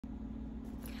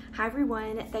Hi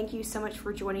everyone, thank you so much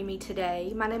for joining me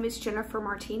today. My name is Jennifer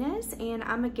Martinez and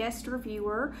I'm a guest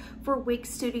reviewer for Wig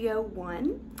Studio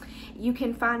One. You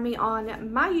can find me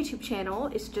on my YouTube channel,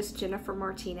 it's just Jennifer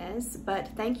Martinez, but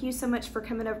thank you so much for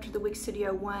coming over to the Wig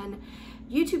Studio One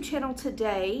YouTube channel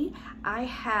today. I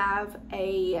have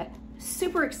a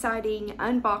super exciting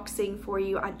unboxing for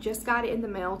you. I just got it in the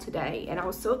mail today and I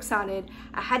was so excited.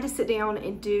 I had to sit down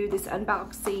and do this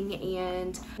unboxing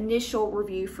and initial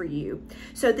review for you.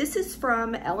 So this is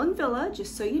from Wille,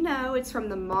 just so you know. It's from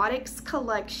the MARTINEZ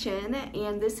collection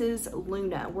and this is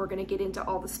Luna. We're gonna get into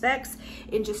all the specs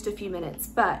in just a few minutes,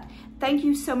 but thank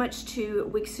you so much to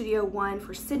Wig Studio One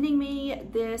for sending me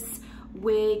this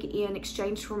wig in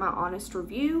exchange for my honest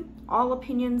review. All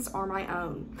opinions are my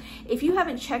own. If you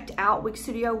haven't checked out Wig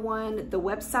Studio One, the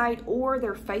website or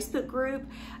their Facebook group,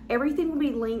 everything will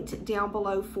be linked down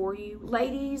below for you.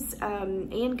 Ladies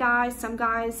and guys, some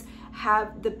guys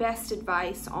have the best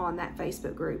advice on that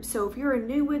Facebook group. So if you're a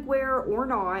new wig wearer or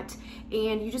not,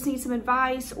 and you just need some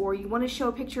advice or you want to show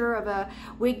a picture of a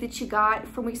wig that you got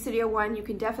from Wig Studio One, you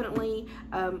can definitely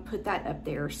put that up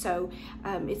there. So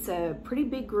it's a pretty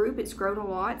big group. It's grown a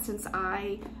lot since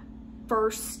I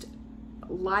first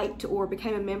liked or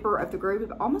became a member of the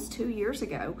group almost 2 years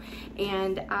ago,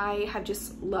 and I have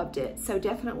just loved it. So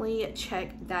definitely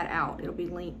check that out. It'll be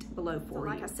linked below for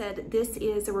you. Like I said, this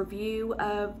is a review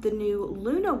of the new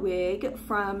Luna wig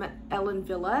from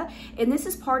Wille, and this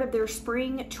is part of their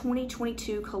spring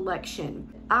 2022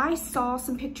 collection. I saw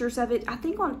some pictures of it, I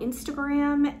think on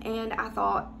Instagram, and I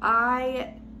thought,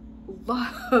 I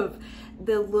love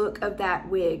the look of that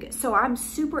wig. So I'm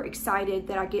super excited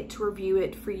that I get to review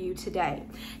it for you today.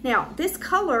 Now, this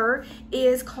color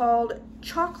is called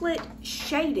Chocolate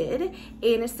Shaded, and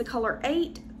it's the color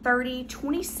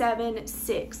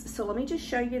 830-27-6. So let me just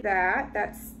show you that.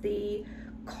 That's the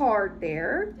card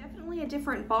there. Definitely a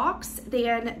different box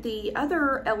than the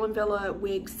other Wille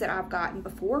wigs that I've gotten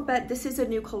before, but this is a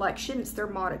new collection. It's their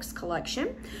MARTINEZ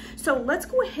collection. So let's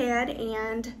go ahead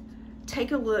and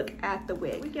take a look at the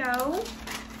wig. Here we go.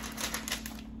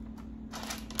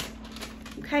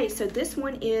 Okay, so this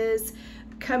one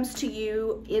comes to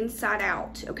you inside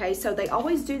out. Okay, so they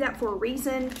always do that for a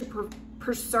reason, to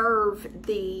preserve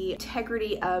the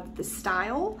integrity of the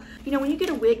style. You know, when you get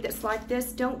a wig that's like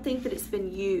this, don't think that it's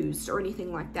been used or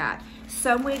anything like that.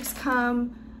 Some wigs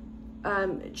come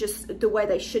just the way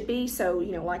they should be, so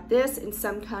you know, like this, and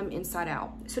some come inside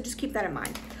out. So just keep that in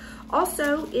mind.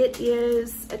 Also, it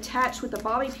is attached with a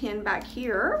bobby pin back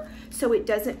here, so it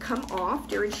doesn't come off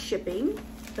during shipping,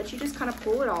 but you just kind of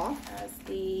pull it off. It has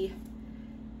the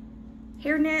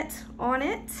hairnet on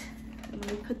it. And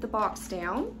let me put the box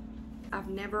down. I've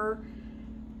never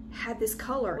had this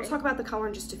color. We'll talk about the color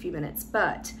in just a few minutes,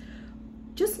 but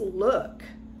just look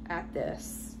at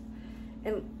this.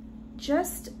 And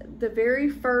just the very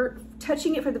first,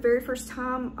 touching it for the very first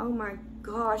time, oh my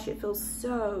gosh, it feels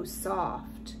so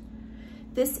soft.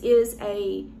 This is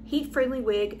a heat-friendly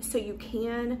wig, so you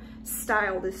can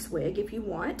style this wig if you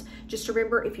want. Just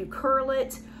remember, if you curl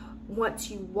it,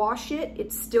 once you wash it,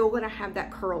 it's still gonna have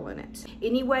that curl in it.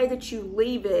 Any way that you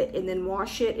leave it and then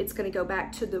wash it, it's gonna go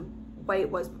back to the way it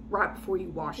was right before you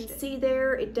washed it. See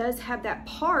there, it does have that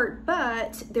part,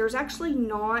 but there's actually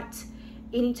not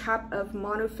any type of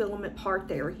monofilament part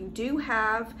there. You do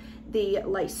have the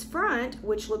lace front,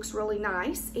 which looks really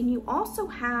nice, and you also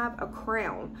have a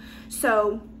crown.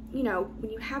 So, you know,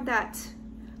 when you have that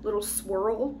little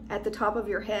swirl at the top of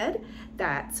your head,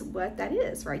 that's what that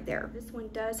is right there. This one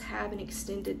does have an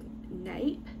extended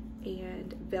nape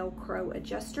and Velcro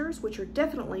adjusters, which are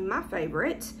definitely my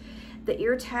favorite. The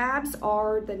ear tabs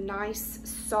are the nice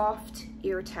soft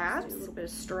ear tabs. A little bit of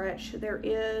stretch. There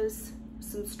is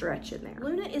some stretch in there.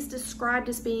 Luna is described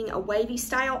as being a wavy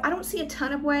style. I don't see a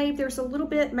ton of wave. There's a little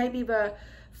bit maybe of a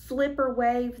flipper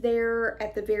wave there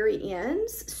at the very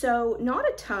ends, so not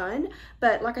a ton,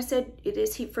 but like I said, it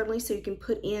is heat friendly, so you can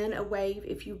put in a wave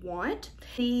if you want.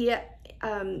 The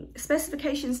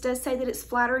specifications does say that it's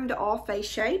flattering to all face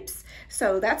shapes,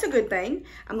 so that's a good thing.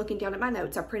 I'm looking down at my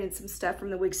notes. I printed some stuff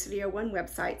from the Wig Studio One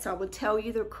website, so I will tell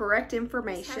you the correct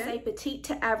information. It has a petite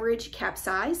to average cap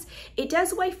size. It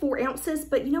does weigh 4 ounces,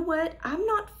 but you know what? I'm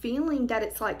not feeling that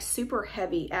it's like super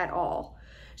heavy at all.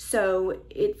 So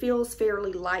it feels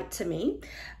fairly light to me.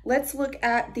 Let's look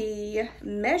at the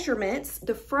measurements.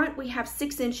 The front, we have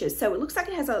 6 inches. So it looks like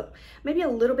it has maybe a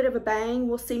little bit of a bang.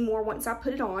 We'll see more once I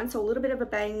put it on. So a little bit of a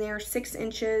bang there, 6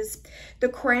 inches. The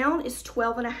crown is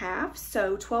 12.5.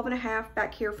 So 12.5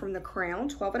 back here from the crown,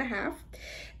 12.5.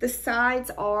 The sides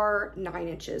are 9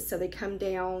 inches. So they come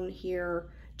down here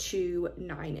to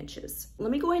 9 inches.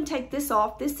 Let me go ahead and take this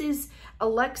off. This is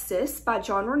Alexis by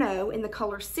John Renault in the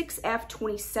color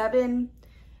 6F27.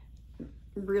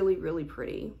 Really, really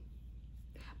pretty.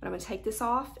 But I'm gonna take this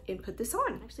off and put this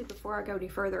on. Actually, before I go any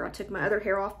further, I took my other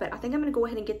hair off, but I think I'm gonna go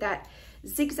ahead and get that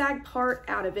zigzag part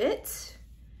out of it.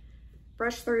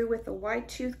 Brush through with a wide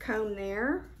tooth comb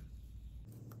there.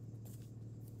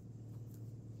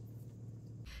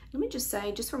 Let me just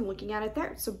say, just from looking at it there,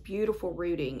 it's a beautiful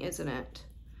rooting, isn't it?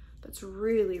 That's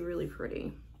really, really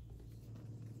pretty.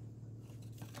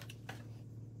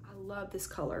 I love this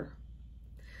color.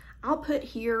 I'll put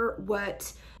here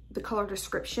what the color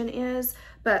description is,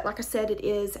 but like I said, it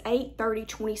is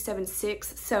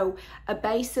 8/30/27/6, so a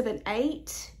base of an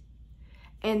 8,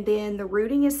 and then the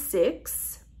rooting is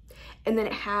 6, and then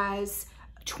it has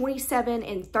 27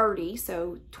 and 30,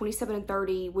 so 27 and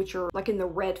 30, which are like in the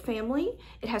red family.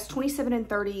 It has 27 and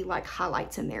 30 like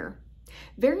highlights in there.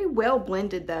 Very well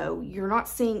blended though. You're not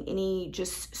seeing any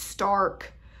just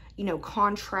stark, you know,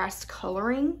 contrast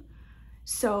coloring.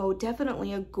 So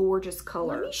definitely a gorgeous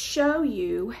color. Let me show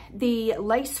you the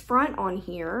lace front on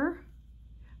here.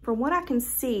 From what I can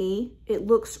see, it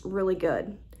looks really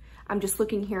good. I'm just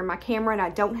looking here in my camera and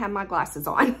I don't have my glasses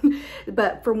on.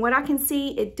 But from what I can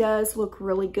see, it does look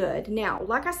really good. Now,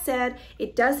 like I said,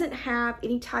 it doesn't have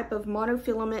any type of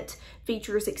monofilament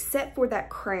features except for that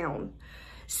crown.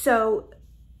 So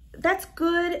that's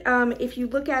good if you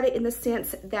look at it in the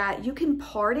sense that you can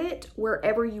part it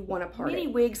wherever you want to part it. Many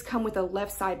wigs come with a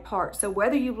left side part. So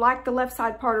whether you like the left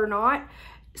side part or not,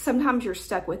 sometimes you're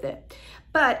stuck with it.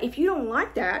 But if you don't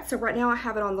like that, so right now I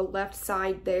have it on the left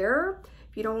side there.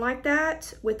 If you don't like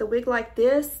that, with a wig like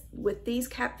this, with these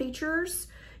cap features,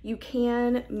 you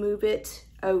can move it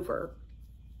over.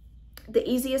 The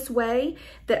easiest way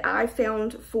that I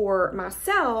found for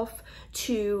myself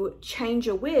to change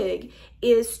a wig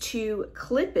is to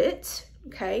clip it,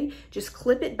 okay? Just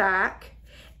clip it back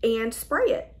and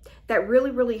spray it. That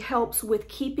really, really helps with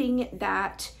keeping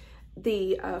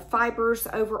the fibers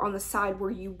over on the side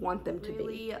where you want them to be.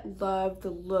 Really love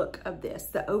the look of this.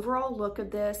 The overall look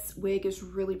of this wig is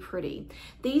really pretty.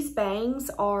 These bangs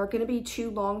are gonna be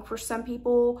too long for some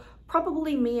people,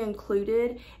 probably me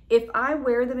included. If I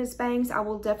wear them as bangs, I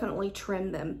will definitely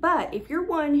trim them. But if you're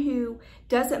one who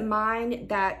doesn't mind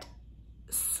that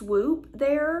swoop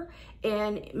there,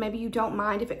 and maybe you don't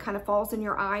mind if it kind of falls in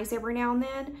your eyes every now and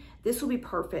then, this will be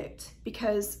perfect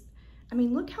because I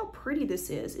mean, look how pretty this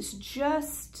is. It's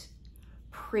just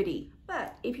pretty.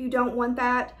 But if you don't want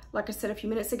that, like I said a few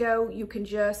minutes ago, you can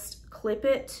just clip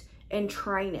it and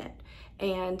train it.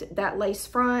 And that lace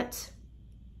front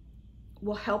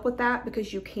will help with that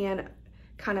because you can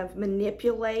kind of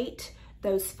manipulate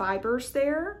those fibers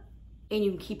there and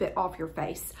you can keep it off your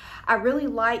face. I really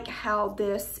like how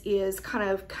this is kind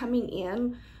of coming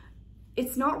in.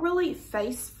 It's not really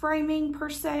face framing per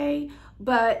se,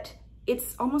 but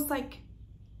it's almost like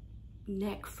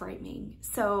neck framing.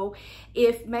 So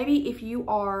if you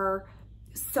are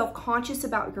self-conscious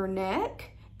about your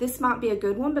neck, this might be a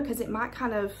good one because it might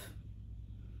kind of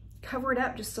cover it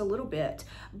up just a little bit,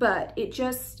 but it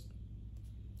just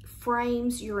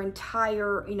frames your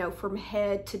entire, you know, from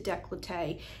head to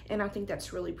décolleté, and I think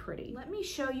that's really pretty. Let me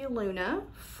show you Luna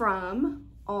from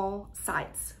all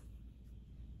sides.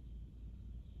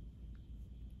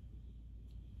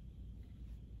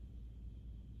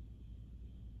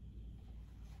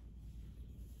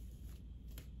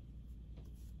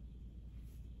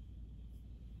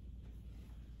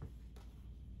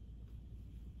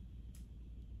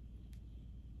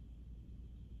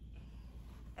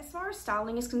 As far as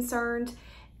styling is concerned,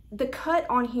 the cut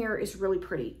on here is really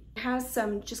pretty. It has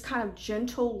some just kind of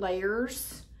gentle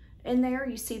layers in there,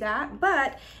 you see that?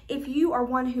 But if you are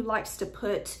one who likes to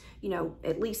put, you know,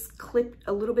 at least clip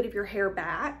a little bit of your hair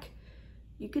back,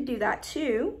 you could do that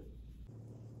too.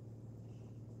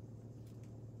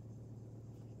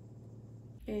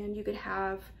 And you could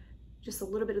have just a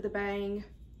little bit of the bang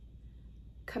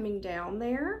coming down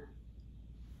there.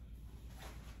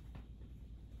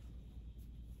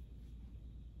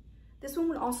 This one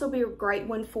would also be a great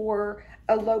one for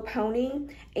a low pony.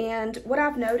 And what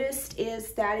I've noticed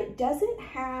is that it doesn't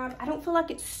have, I don't feel like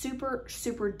it's super,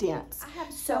 super dense. I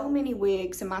have so many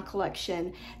wigs in my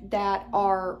collection that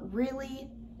are really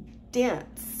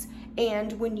dense.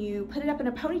 And when you put it up in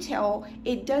a ponytail,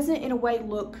 it doesn't in a way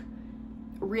look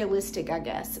realistic, I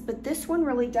guess. But this one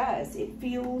really does. It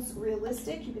feels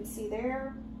realistic, you can see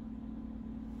there.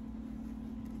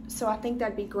 So I think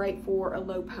that'd be great for a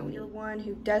low pony. You're one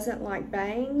who doesn't like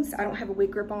bangs. I don't have a wig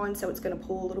grip on, so it's gonna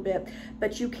pull a little bit,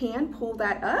 but you can pull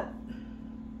that up.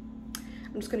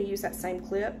 I'm just gonna use that same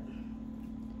clip.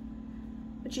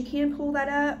 But but you can pull that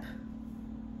up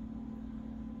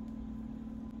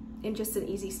in just an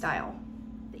easy style.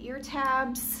 The ear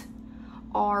tabs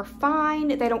are fine.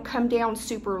 They don't come down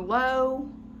super low,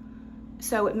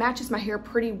 so it matches my hair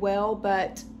pretty well,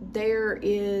 but there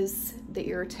is the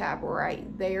ear tab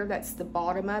right there. That's the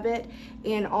bottom of it.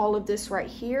 And all of this right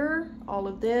here, all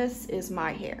of this is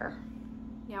my hair.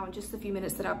 Now, in just the few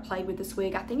minutes that I've played with this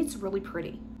wig, I think it's really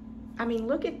pretty. I mean,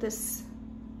 look at this,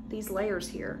 these layers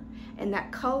here, and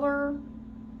that color.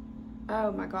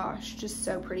 Oh my gosh, just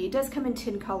so pretty. It does come in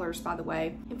 10 colors, by the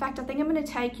way. In fact, I think I'm gonna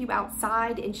take you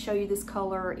outside and show you this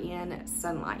color in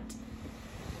sunlight.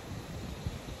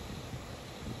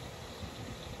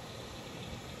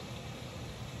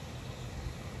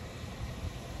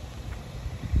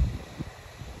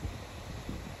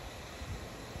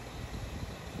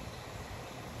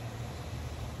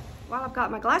 While I've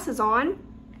got my glasses on,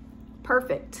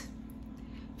 perfect.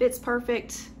 Fits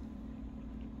perfect.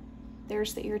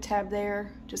 There's the ear tab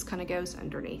there, just kind of goes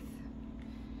underneath.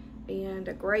 And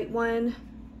a great one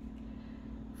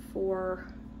for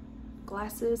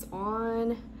glasses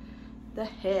on the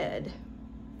head.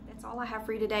 That's all I have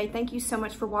for you today. Thank you so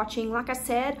much for watching. Like I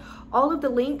said, all of the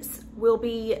links will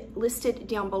be listed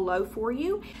down below for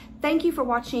you. Thank you for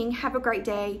watching. Have a great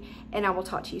day, and I will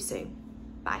talk to you soon.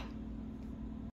 Bye.